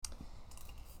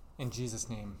In Jesus'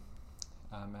 name,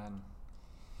 amen.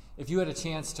 If you had a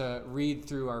chance to read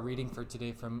through our reading for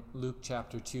today from Luke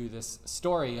chapter 2, this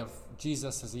story of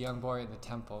Jesus as a young boy in the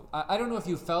temple, I don't know if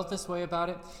you felt this way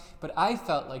about it, but I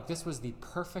felt like this was the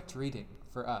perfect reading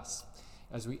for us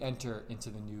as we enter into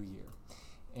the new year.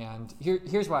 And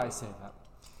here's why I say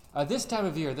that. This time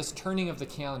of year, this turning of the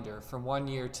calendar from one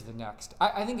year to the next,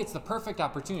 I think it's the perfect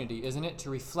opportunity, isn't it,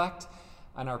 to reflect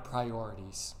on our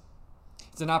priorities.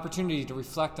 It's an opportunity to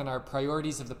reflect on our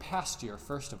priorities of the past year,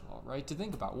 first of all, right? To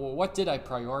think about, well, what did I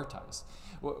prioritize?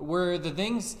 Were the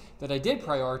things that I did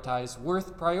prioritize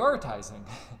worth prioritizing?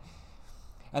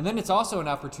 And then it's also an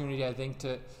opportunity, I think,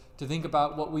 to think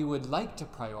about what we would like to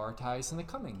prioritize in the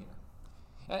coming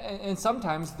year. And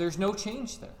sometimes there's no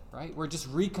change there, right? We're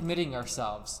just recommitting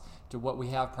ourselves to what we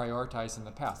have prioritized in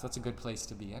the past. That's a good place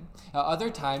to be in. Other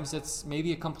times it's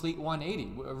maybe a complete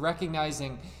 180,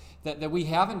 recognizing that we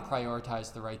haven't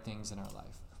prioritized the right things in our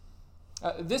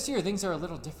life. This year, things are a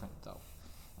little different, though.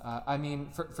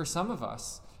 For some of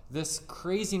us, this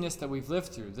craziness that we've lived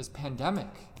through, this pandemic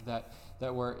that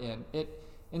we're in, it,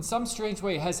 in some strange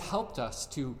way, has helped us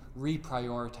to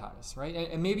reprioritize, right?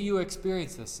 And maybe you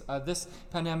experienced this. This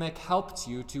pandemic helped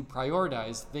you to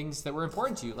prioritize things that were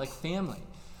important to you, like family,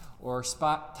 or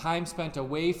time spent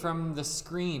away from the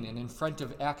screen and in front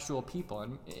of actual people.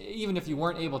 And even if you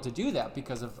weren't able to do that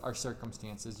because of our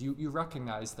circumstances, you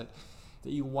recognize that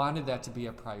you wanted that to be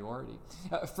a priority.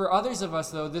 For others of us,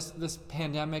 though, this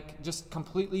pandemic just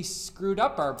completely screwed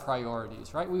up our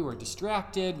priorities, right? We were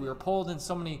distracted. We were pulled in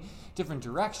so many different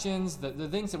directions. The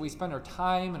things that we spend our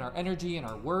time and our energy and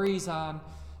our worries on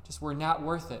just were not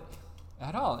worth it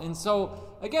at all. And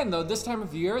so, again, though, this time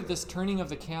of year, this turning of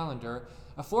the calendar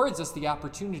affords us the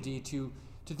opportunity to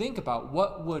think about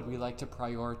what would we like to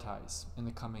prioritize in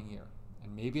the coming year.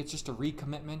 And maybe it's just a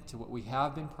recommitment to what we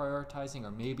have been prioritizing,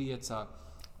 or maybe it's a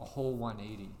whole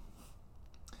 180.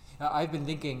 I've been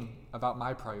thinking about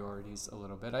my priorities a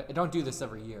little bit. I don't do this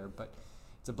every year, but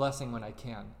it's a blessing when I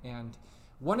can. And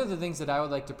one of the things that I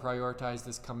would like to prioritize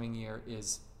this coming year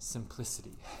is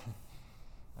simplicity.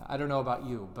 I don't know about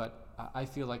you, but I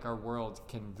feel like our world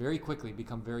can very quickly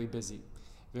become very busy,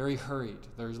 very hurried.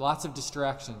 There's lots of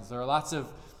distractions. There are lots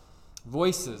of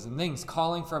voices and things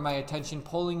calling for my attention,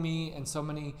 pulling me in so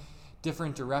many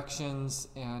different directions,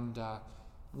 and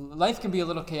life can be a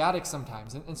little chaotic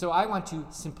sometimes. And so I want to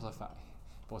simplify,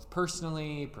 both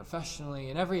personally, professionally,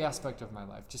 in every aspect of my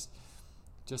life.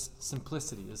 Just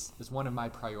simplicity is one of my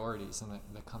priorities in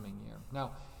the coming year.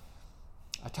 Now,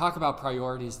 I talk about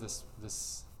priorities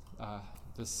this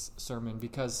sermon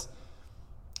because,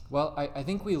 well, I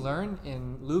think we learn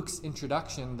in Luke's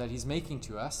introduction that he's making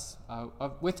to us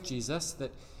with Jesus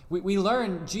that we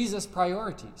learn Jesus'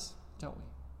 priorities, don't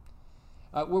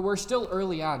we? We're still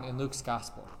early on in Luke's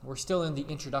gospel. We're still in the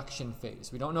introduction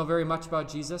phase. We don't know very much about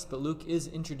Jesus, but Luke is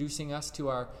introducing us to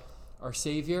our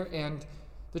Savior. And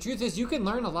the truth is, you can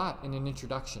learn a lot in an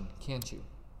introduction, can't you?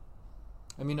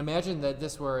 I mean, imagine that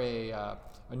this were a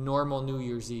normal New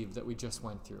Year's Eve that we just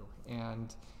went through.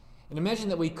 And imagine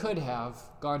that we could have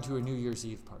gone to a New Year's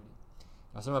Eve party.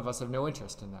 Now, some of us have no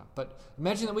interest in that. But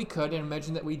imagine that we could, and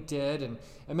imagine that we did. And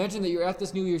imagine that you're at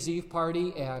this New Year's Eve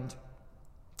party, and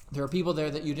there are people there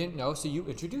that you didn't know, so you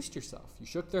introduced yourself. You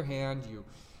shook their hand, you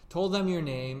told them your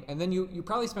name, and then you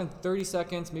probably spent 30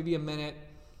 seconds, maybe a minute,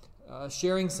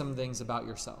 sharing some things about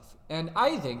yourself. And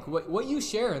I think what you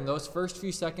share in those first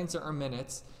few seconds or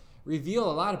minutes reveal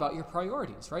a lot about your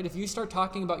priorities, right? If you start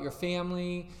talking about your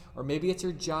family, or maybe it's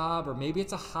your job, or maybe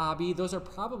it's a hobby, those are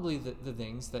probably the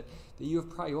things that you have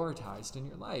prioritized in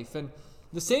your life. And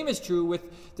the same is true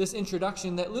with this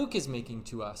introduction that Luke is making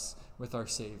to us with our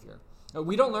Savior.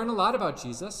 We don't learn a lot about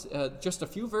Jesus, just a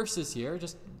few verses here,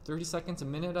 just 30 seconds, a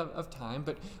minute of time,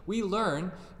 but we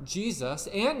learn Jesus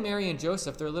and Mary and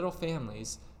Joseph, their little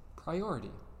families,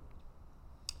 priority.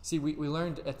 See, we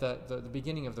learned at the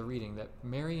beginning of the reading that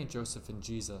Mary and Joseph and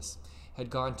Jesus had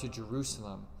gone to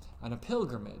Jerusalem on a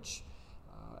pilgrimage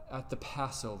at the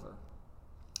Passover.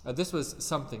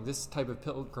 This type of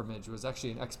pilgrimage was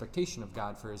actually an expectation of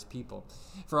God for his people.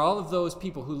 For all of those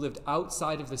people who lived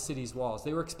outside of the city's walls,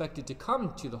 they were expected to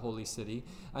come to the holy city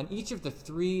on each of the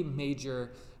three major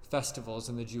festivals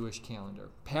in the Jewish calendar.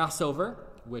 Passover,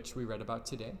 which we read about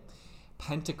today,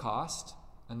 Pentecost,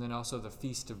 and then also the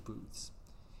Feast of Booths.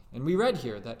 And we read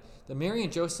here that Mary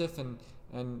and Joseph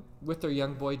and with their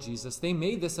young boy Jesus, they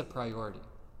made this a priority.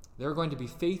 They were going to be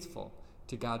faithful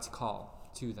to God's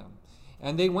call to them.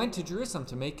 And they went to Jerusalem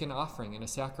to make an offering and a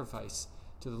sacrifice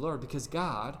to the Lord because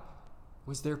God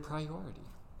was their priority.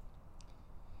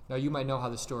 Now, you might know how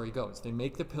the story goes. They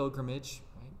make the pilgrimage,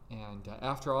 right? And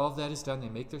after all of that is done, they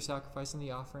make their sacrifice and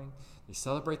the offering. They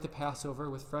celebrate the Passover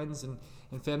with friends and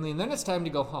family. And then it's time to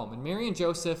go home. And Mary and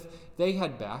Joseph, they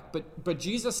head back. But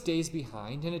Jesus stays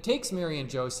behind. And it takes Mary and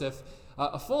Joseph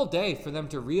a full day for them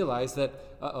to realize that,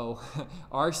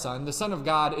 our son, the Son of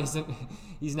God,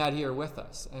 he's not here with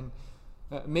us. And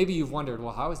maybe you've wondered,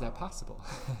 well, how is that possible?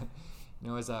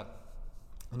 As a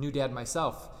new dad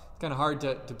myself, it's kind of hard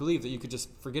to believe that you could just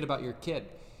forget about your kid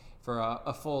for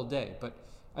a full day. But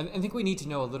I think we need to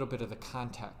know a little bit of the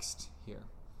context here.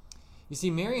 You see,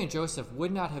 Mary and Joseph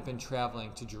would not have been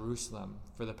traveling to Jerusalem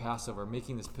for the Passover,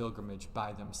 making this pilgrimage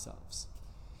by themselves.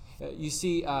 You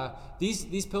see,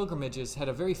 these pilgrimages had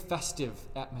a very festive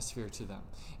atmosphere to them.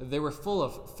 They were full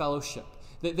of fellowship.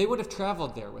 They would have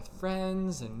traveled there with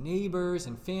friends and neighbors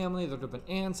and family. There would have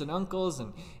been aunts and uncles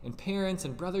and parents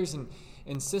and brothers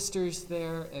and sisters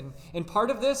there. And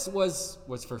part of this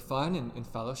was for fun and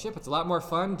fellowship. It's a lot more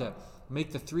fun to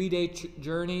make the 3-day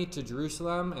journey to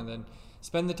Jerusalem and then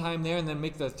spend the time there and then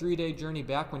make the 3-day journey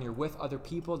back when you're with other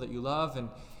people that you love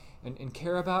and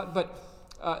care about.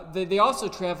 But they also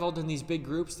traveled in these big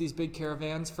groups, these big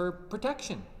caravans, for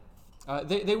protection.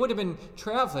 They would have been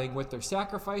traveling with their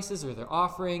sacrifices or their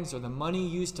offerings or the money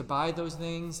used to buy those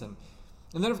things. And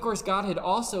then, of course, God had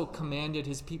also commanded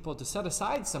his people to set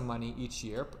aside some money each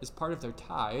year as part of their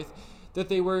tithe that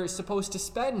they were supposed to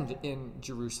spend in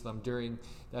Jerusalem during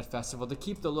that festival to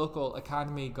keep the local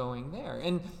economy going there.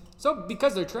 And so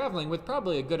because they're traveling with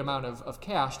probably a good amount of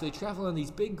cash, they travel in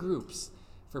these big groups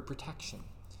for protection.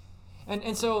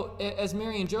 And so as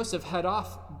Mary and Joseph head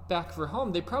off back for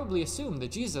home, they probably assume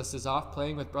that Jesus is off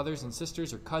playing with brothers and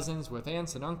sisters or cousins, with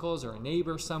aunts and uncles or a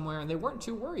neighbor somewhere, and they weren't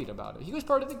too worried about it. He was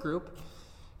part of the group.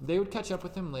 They would catch up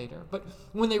with him later. But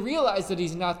when they realize that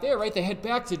he's not there, right, they head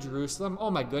back to Jerusalem.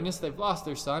 Oh my goodness, they've lost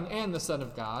their son and the Son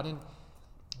of God. And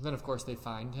then, of course, they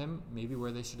find him maybe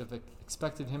where they should have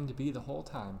expected him to be the whole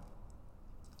time,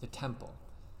 the temple.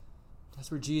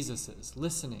 That's where Jesus is,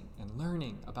 listening and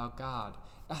learning about God,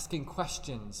 asking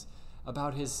questions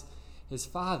about his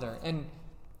Father. And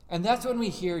that's when we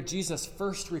hear Jesus'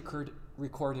 first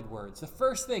recorded words. The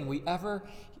first thing we ever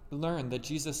learned that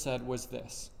Jesus said was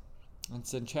this.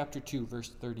 It's in chapter 2, verse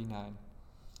 39.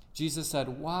 Jesus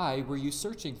said, "Why were you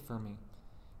searching for me?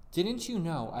 Didn't you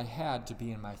know I had to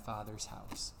be in my Father's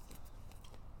house?"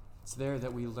 It's there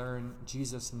that we learn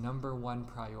Jesus' number one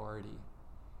priority,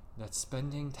 that's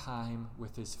spending time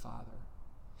with his Father.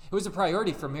 It was a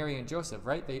priority for Mary and Joseph,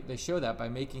 right? They show that by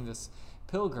making this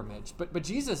pilgrimage. But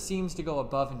Jesus seems to go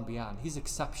above and beyond. He's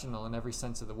exceptional in every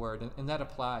sense of the word, and that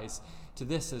applies to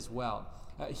this as well.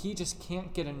 He just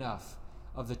can't get enough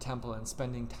of the temple and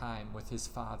spending time with his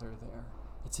Father there.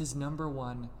 It's his number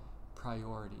one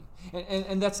priority.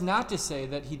 And that's not to say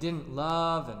that he didn't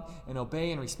love and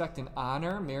obey and respect and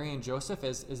honor Mary and Joseph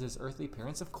as his earthly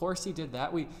parents. Of course he did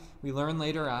that. We learn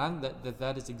later on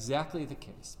that is exactly the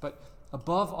case. But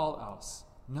above all else,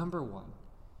 number one,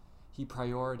 he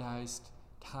prioritized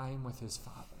time with his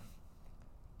Father.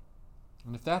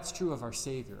 And if that's true of our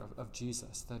Savior, of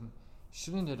Jesus, then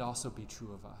shouldn't it also be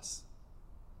true of us?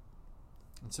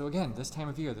 And so again, this time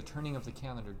of year, the turning of the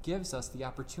calendar gives us the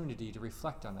opportunity to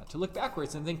reflect on that, to look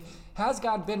backwards and think, has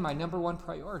God been my number one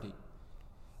priority?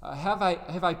 Have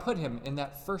I put him in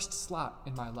that first slot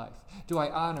in my life? Do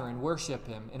I honor and worship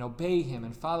him and obey him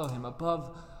and follow him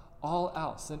above all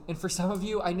else? And for some of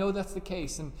you, I know that's the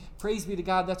case. And praise be to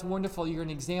God, that's wonderful. You're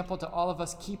an example to all of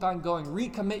us. Keep on going.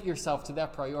 Recommit yourself to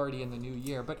that priority in the new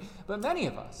year. But many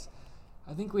of us,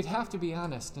 I think we'd have to be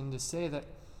honest and to say that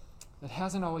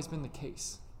hasn't always been the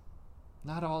case.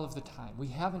 Not all of the time. We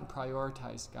haven't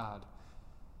prioritized God.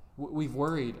 We've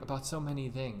worried about so many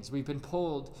things. We've been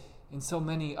pulled in so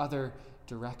many other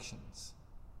directions.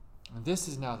 And this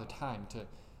is now the time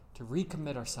to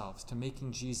recommit ourselves to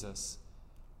making Jesus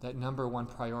that number one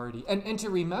priority. And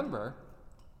to remember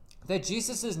that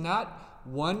Jesus is not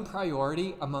one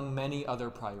priority among many other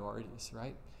priorities,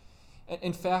 right?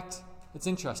 In fact, it's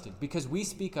interesting because we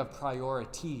speak of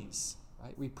priorities.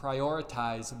 Right? We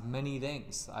prioritize many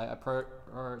things. I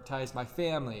prioritize my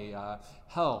family,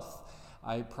 health.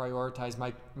 I prioritize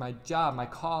my job, my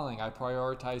calling. I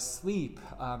prioritize sleep.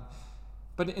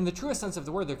 But in the truest sense of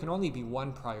the word, there can only be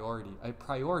one priority. A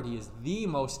priority is the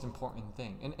most important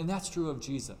thing. And that's true of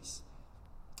Jesus.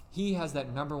 He has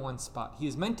that number one spot. He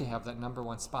is meant to have that number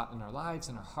one spot in our lives,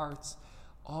 in our hearts,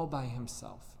 all by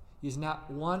himself. He's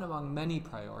not one among many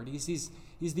priorities. He's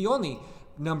the only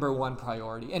number one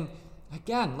priority. And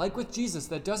again, like with Jesus,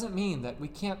 that doesn't mean that we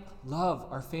can't love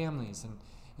our families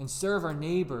and serve our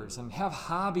neighbors and have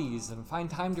hobbies and find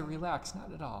time to relax.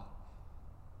 Not at all.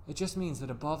 It just means that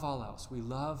above all else, we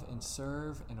love and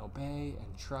serve and obey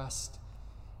and trust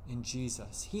in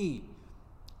Jesus. He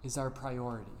is our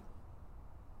priority.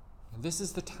 And this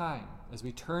is the time, as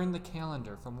we turn the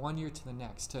calendar from one year to the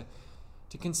next,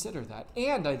 to consider that.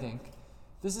 And I think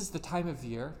this is the time of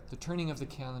year, the turning of the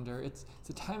calendar, it's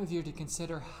a time of year to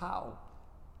consider how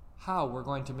we're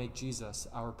going to make Jesus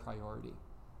our priority.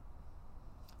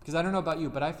 Because I don't know about you,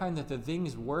 but I find that the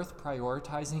things worth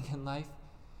prioritizing in life,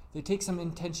 they take some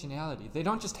intentionality. They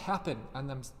don't just happen on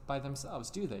them by themselves,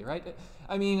 do they, right?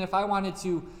 I mean, if I wanted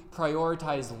to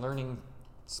prioritize learning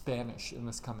Spanish in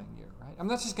this coming year, right? I'm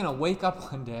not just going to wake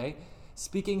up one day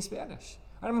speaking Spanish.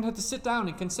 I'm going to have to sit down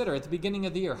and consider at the beginning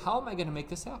of the year, how am I going to make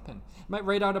this happen? I might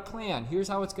write out a plan. Here's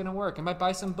how it's going to work. I might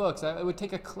buy some books. I would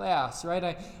take a class, right?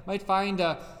 I might find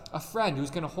a friend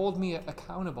who's going to hold me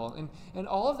accountable. And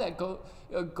all of that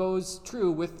goes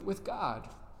true with God.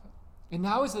 And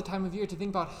now is the time of year to think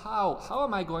about how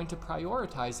am I going to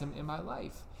prioritize him in my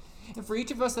life? And for each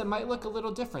of us, that might look a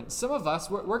little different. Some of us,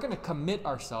 we're going to commit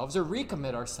ourselves or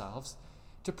recommit ourselves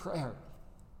to prayer.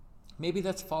 Maybe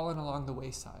that's fallen along the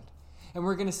wayside. And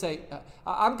we're going to say,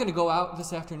 I'm going to go out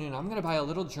this afternoon. I'm going to buy a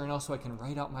little journal so I can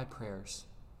write out my prayers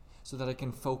so that I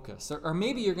can focus. Or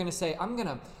maybe you're going to say, I'm going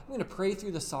to pray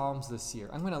through the Psalms this year.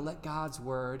 I'm going to let God's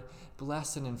word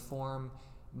bless and inform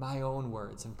my own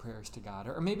words and prayers to God.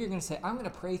 Or maybe you're going to say, I'm going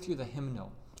to pray through the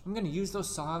hymnal. I'm going to use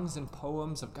those songs and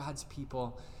poems of God's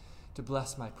people to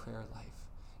bless my prayer life,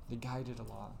 to guide it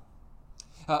along.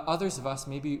 Others of us,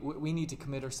 maybe we need to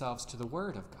commit ourselves to the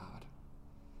Word of God.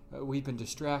 We've been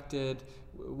distracted.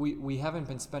 We haven't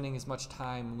been spending as much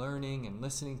time learning and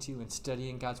listening to and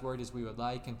studying God's Word as we would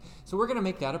like. And so we're going to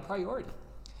make that a priority.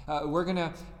 We're going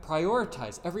to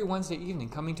prioritize every Wednesday evening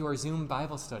coming to our Zoom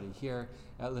Bible study here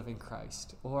at Living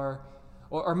Christ. Or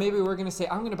maybe we're going to say,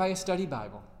 I'm going to buy a study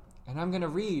Bible, and I'm going to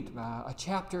read a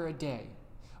chapter a day.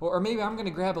 Or maybe I'm going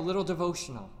to grab a little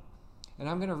devotional, and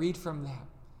I'm going to read from that,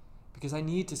 because I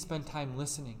need to spend time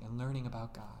listening and learning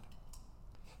about God.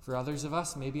 For others of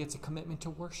us, maybe it's a commitment to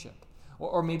worship,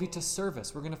 or maybe to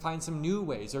service. We're going to find some new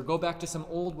ways, or go back to some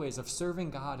old ways of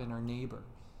serving God and our neighbor.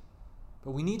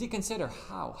 But we need to consider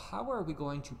how. How are we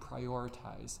going to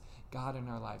prioritize God in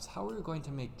our lives? How are we going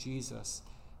to make Jesus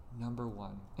number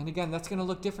one? And again, that's going to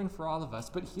look different for all of us.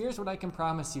 But here's what I can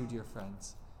promise you, dear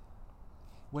friends.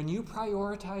 When you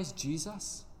prioritize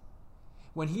Jesus,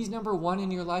 when he's number one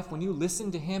in your life, when you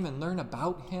listen to him and learn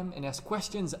about him and ask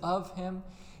questions of him,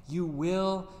 you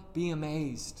will be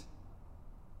amazed.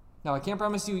 Now, I can't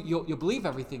promise you'll believe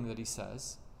everything that he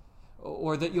says,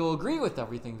 or that you'll agree with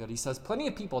everything that he says. Plenty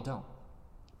of people don't.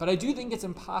 But I do think it's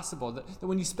impossible that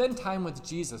when you spend time with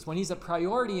Jesus, when he's a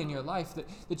priority in your life,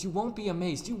 that you won't be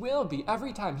amazed. You will be.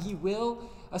 Every time. He will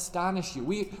astonish you.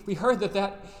 We heard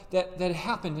that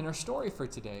happened in our story for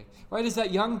today. Right? As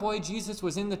that young boy Jesus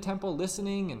was in the temple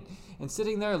listening and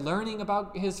sitting there learning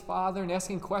about his father and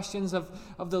asking questions of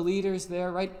the leaders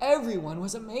there, right? Everyone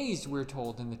was amazed, we're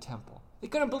told, in the temple. They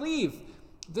couldn't believe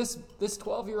this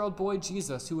 12-year-old boy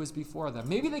Jesus who was before them.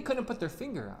 Maybe they couldn't put their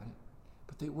finger on it.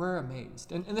 But they were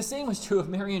amazed. And the same was true of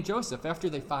Mary and Joseph. After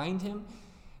they find him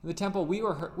in the temple, we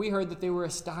heard that they were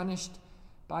astonished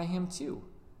by him too.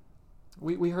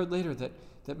 We heard later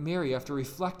that Mary, after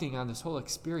reflecting on this whole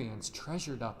experience,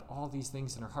 treasured up all these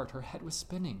things in her heart. Her head was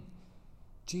spinning.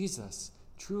 Jesus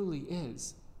truly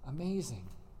is amazing.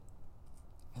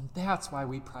 And that's why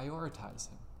we prioritize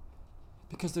him.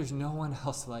 Because there's no one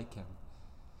else like him.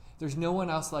 There's no one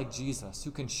else like Jesus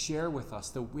who can share with us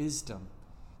the wisdom,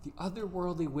 the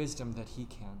otherworldly wisdom that he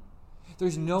can.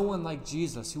 There's no one like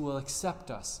Jesus who will accept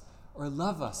us or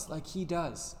love us like he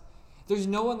does. There's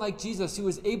no one like Jesus who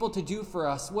is able to do for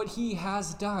us what he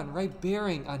has done, right?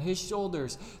 Bearing on his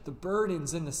shoulders the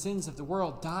burdens and the sins of the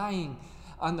world, dying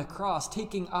on the cross,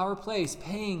 taking our place,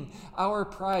 paying our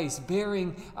price,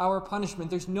 bearing our punishment.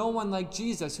 There's no one like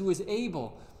Jesus who is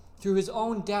able, through his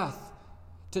own death,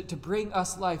 to bring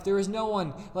us life. There is no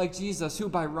one like Jesus who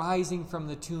by rising from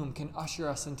the tomb can usher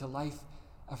us into life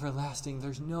everlasting.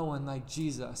 There's no one like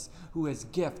Jesus who has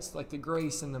gifts like the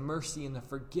grace and the mercy and the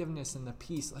forgiveness and the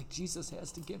peace like Jesus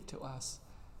has to give to us.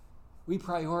 We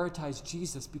prioritize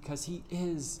Jesus because he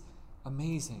is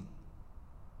amazing.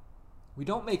 We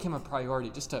don't make him a priority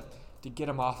just to get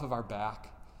him off of our back,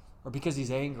 or because he's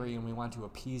angry and we want to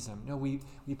appease him. No, we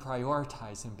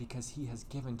prioritize him because he has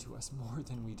given to us more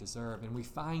than we deserve. And we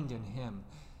find in him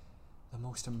the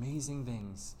most amazing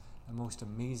things, the most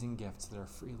amazing gifts that are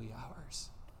freely ours.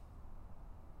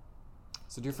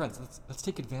 So dear friends, let's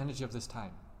take advantage of this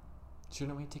time.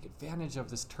 Shouldn't we take advantage of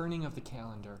this turning of the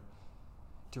calendar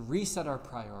to reset our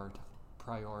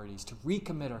priorities, to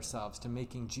recommit ourselves to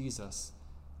making Jesus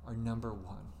our number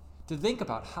one. To think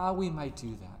about how we might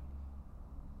do that.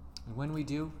 And when we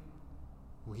do,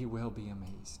 we will be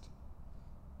amazed.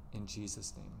 In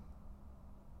Jesus' name.